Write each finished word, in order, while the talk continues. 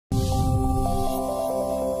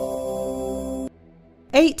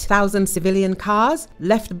8,000 civilian cars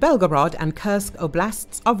left Belgorod and Kursk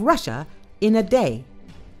oblasts of Russia in a day.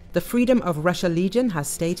 The Freedom of Russia Legion has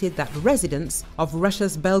stated that residents of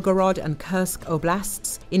Russia's Belgorod and Kursk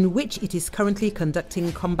oblasts, in which it is currently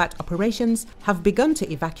conducting combat operations, have begun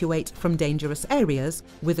to evacuate from dangerous areas,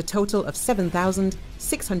 with a total of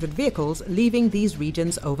 7,600 vehicles leaving these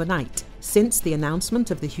regions overnight. Since the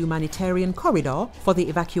announcement of the humanitarian corridor for the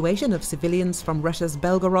evacuation of civilians from Russia's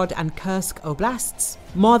Belgorod and Kursk oblasts,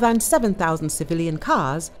 more than 7,000 civilian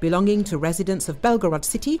cars belonging to residents of Belgorod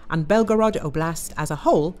city and Belgorod Oblast as a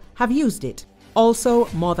whole have used it. Also,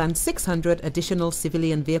 more than 600 additional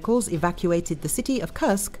civilian vehicles evacuated the city of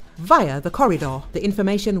Kursk via the corridor. The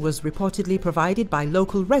information was reportedly provided by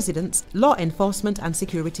local residents, law enforcement and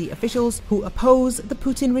security officials who oppose the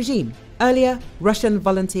Putin regime. Earlier, Russian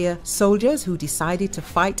volunteer soldiers who decided to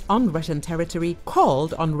fight on Russian territory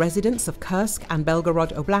called on residents of Kursk and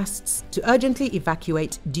Belgorod oblasts to urgently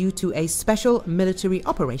evacuate due to a special military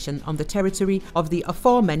operation on the territory of the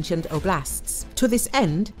aforementioned oblasts. To this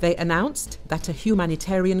end, they announced that a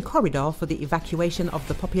humanitarian corridor for the evacuation of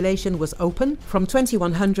the population was open from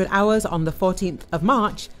 2100 hours on the 14th of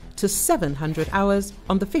March to 700 hours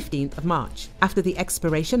on the 15th of March. After the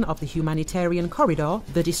expiration of the humanitarian corridor,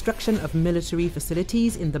 the destruction of military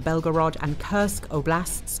facilities in the Belgorod and Kursk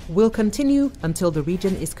oblasts will continue until the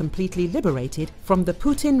region is completely liberated from the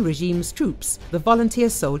Putin regime's troops, the volunteer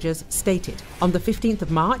soldiers stated. On the 15th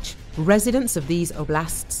of March, residents of these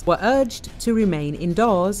oblasts were urged to remain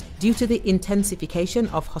indoors due to the intensification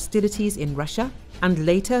of hostilities in Russia, and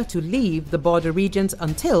later to leave the border regions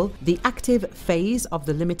until the active phase of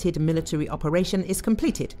the limited military operation is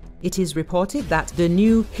completed. It is reported that the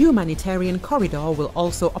new humanitarian corridor will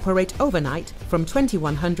also operate overnight from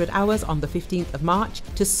 2100 hours on the 15th of March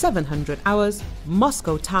to 700 hours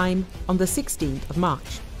Moscow time on the 16th of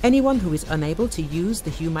March. Anyone who is unable to use the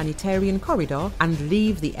humanitarian corridor and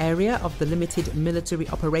leave the area of the limited military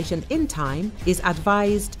operation in time is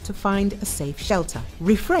advised to find a safe shelter.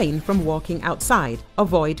 Refrain from walking outside,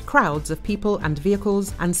 avoid crowds of people and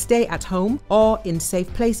vehicles, and stay at home or in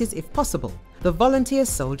safe places if possible, the volunteer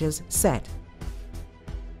soldiers said.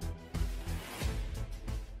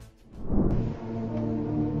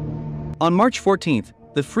 On March 14th,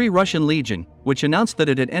 the Free Russian Legion, which announced that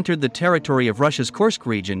it had entered the territory of Russia's Kursk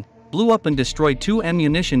region, blew up and destroyed 2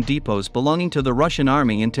 ammunition depots belonging to the Russian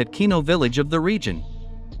army in Tetkino village of the region.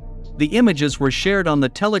 The images were shared on the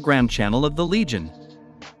Telegram channel of the Legion.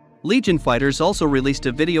 Legion fighters also released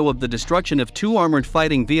a video of the destruction of 2 armored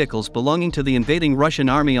fighting vehicles belonging to the invading Russian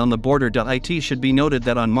army on the border. It should be noted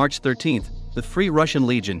that on March 13th, the Free Russian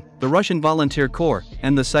Legion, the Russian Volunteer Corps,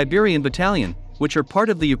 and the Siberian Battalion, which are part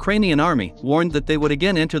of the Ukrainian army, warned that they would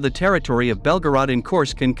again enter the territory of Belgorod and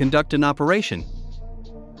Kursk and conduct an operation.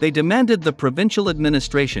 They demanded the provincial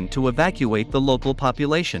administration to evacuate the local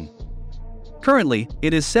population. Currently,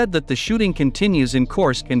 it is said that the shooting continues in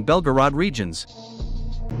Kursk and Belgorod regions.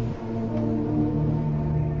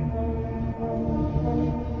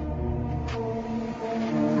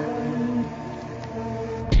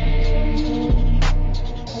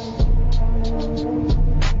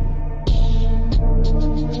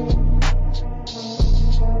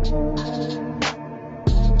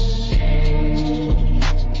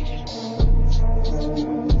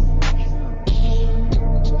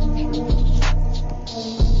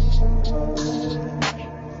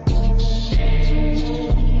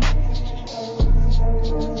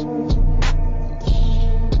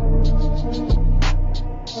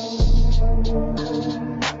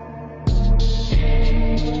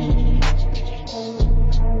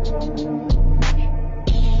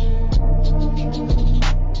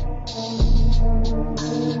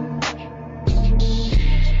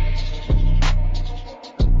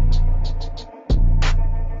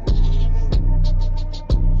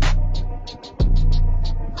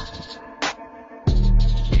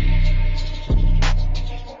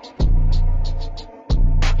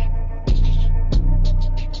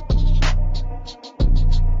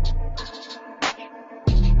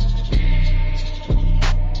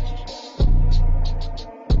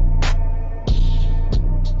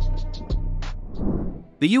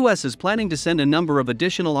 The US is planning to send a number of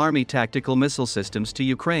additional Army tactical missile systems to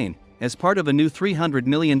Ukraine as part of a new $300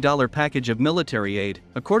 million package of military aid.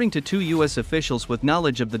 According to 2 US officials with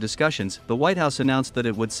knowledge of the discussions, the White House announced that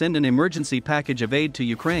it would send an emergency package of aid to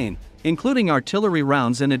Ukraine, including artillery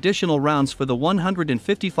rounds and additional rounds for the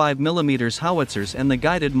 155mm howitzers and the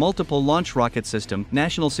guided multiple launch rocket system.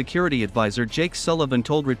 National Security Advisor Jake Sullivan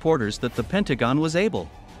told reporters that the Pentagon was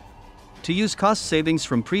able to use cost savings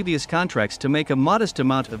from previous contracts to make a modest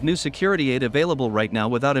amount of new security aid available right now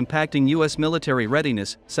without impacting U.S. military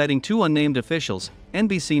readiness. Citing two unnamed officials,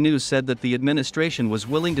 NBC News said that the administration was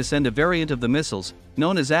willing to send a variant of the missiles,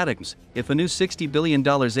 known as ATACMS, if a new $60 billion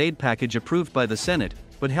aid package approved by the Senate,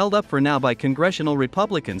 but held up for now by congressional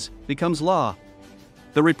Republicans, becomes law.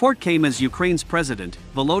 The report came as Ukraine's president,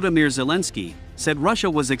 Volodymyr Zelensky, said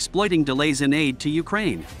Russia was exploiting delays in aid to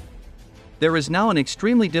Ukraine. There is now an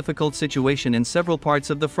extremely difficult situation in several parts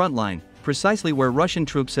of the front line, precisely where Russian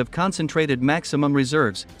troops have concentrated maximum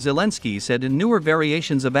reserves, Zelensky said. In newer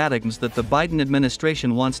variations of ATACMS that the Biden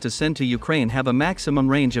administration wants to send to Ukraine have a maximum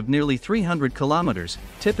range of nearly 300 kilometers,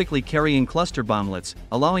 typically carrying cluster bomblets,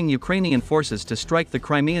 allowing Ukrainian forces to strike the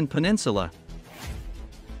Crimean Peninsula.